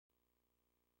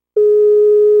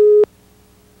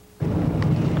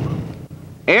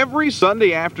Every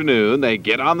Sunday afternoon, they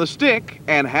get on the stick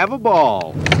and have a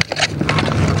ball.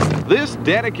 This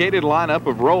dedicated lineup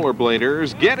of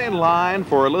rollerbladers get in line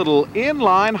for a little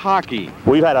inline hockey.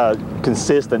 We've had a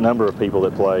consistent number of people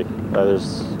that play.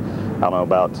 There's, I don't know,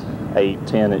 about 8,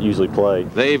 10 that usually play.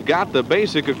 They've got the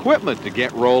basic equipment to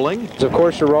get rolling. So of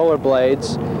course, your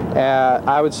rollerblades.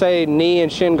 I would say knee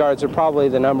and shin guards are probably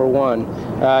the number one.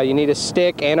 You need a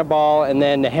stick and a ball, and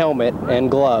then the helmet and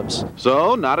gloves.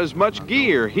 So not as much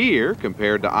gear here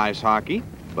compared to ice hockey,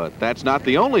 but that's not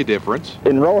the only difference.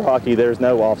 In roller hockey, there's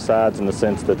no offsides in the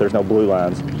sense that there's no blue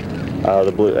lines. The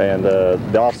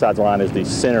offsides line is the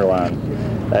center line.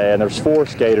 And there's 4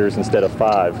 skaters instead of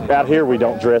 5. Out here we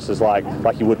don't dress as like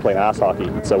you would playing ice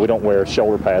hockey. So we don't wear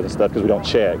shoulder pads and stuff because we don't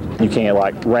check. You can't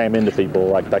like ram into people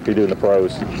like they do in the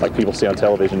pros, like people see on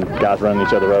television, guys running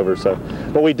each other over.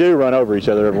 But we do run over each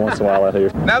other every once in a while out here.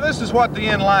 Now this is what the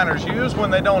inliners use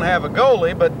when they don't have a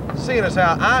goalie, but seeing as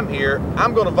how I'm here,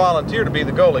 I'm going to volunteer to be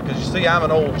the goalie because you see I'm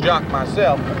an old jock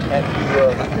myself.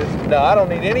 And no, I don't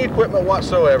need any equipment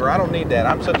whatsoever. I don't need that.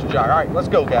 I'm such a jock. All right, let's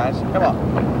go, guys. Come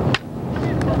on.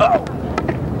 Oh,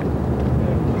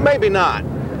 maybe not.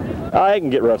 It can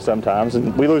get rough sometimes,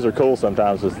 and we lose our cool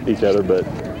sometimes with each other, but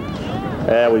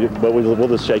we'll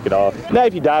just shake it off. Now,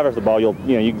 if you dive off the ball, you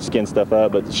can skin stuff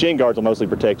up, but shin guards will mostly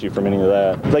protect you from any of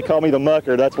that. They call me the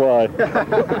mucker, that's why.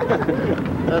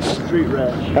 That's a street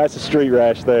rash. That's a street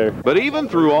rash there. But even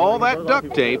through all that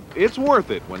duct tape, it's worth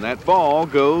it when that ball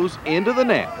goes into the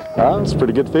net. It's a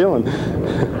pretty good feeling.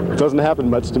 It doesn't happen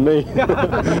much to me.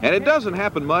 And it doesn't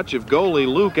happen much if goalie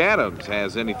Luke Adams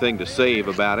has anything to say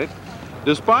about it.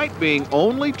 Despite being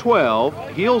only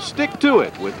 12, he'll stick to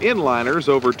it with inliners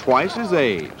over twice his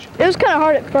age. It was kind of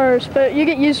hard at first, but you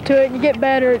get used to it and you get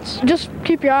better. It's just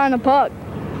keep your eye on the puck.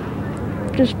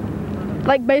 Just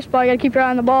like baseball, you got to keep your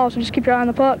eye on the ball, so just keep your eye on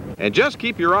the puck. And just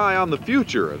keep your eye on the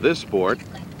future of this sport.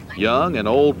 Young and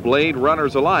old blade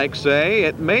runners alike say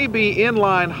it may be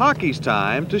inline hockey's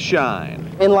time to shine.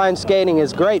 Inline skating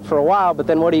is great for a while, but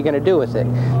then what are you going to do with it?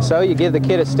 So you give the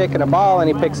kid a stick and a ball and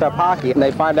he picks up hockey, and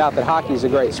they find out that hockey's a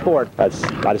great sport. I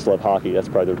just love hockey. That's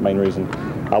probably the main reason.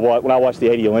 When I watched the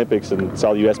 '80 Olympics and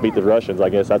saw the U.S. beat the Russians, I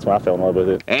guess that's when I fell in love with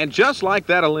it. And just like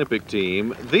that Olympic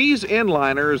team, these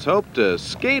inliners hope to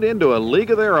skate into a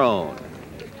league of their own.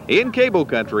 In Cable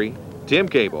Country, Tim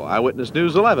Cable, Eyewitness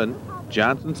News 11,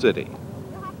 Johnson City.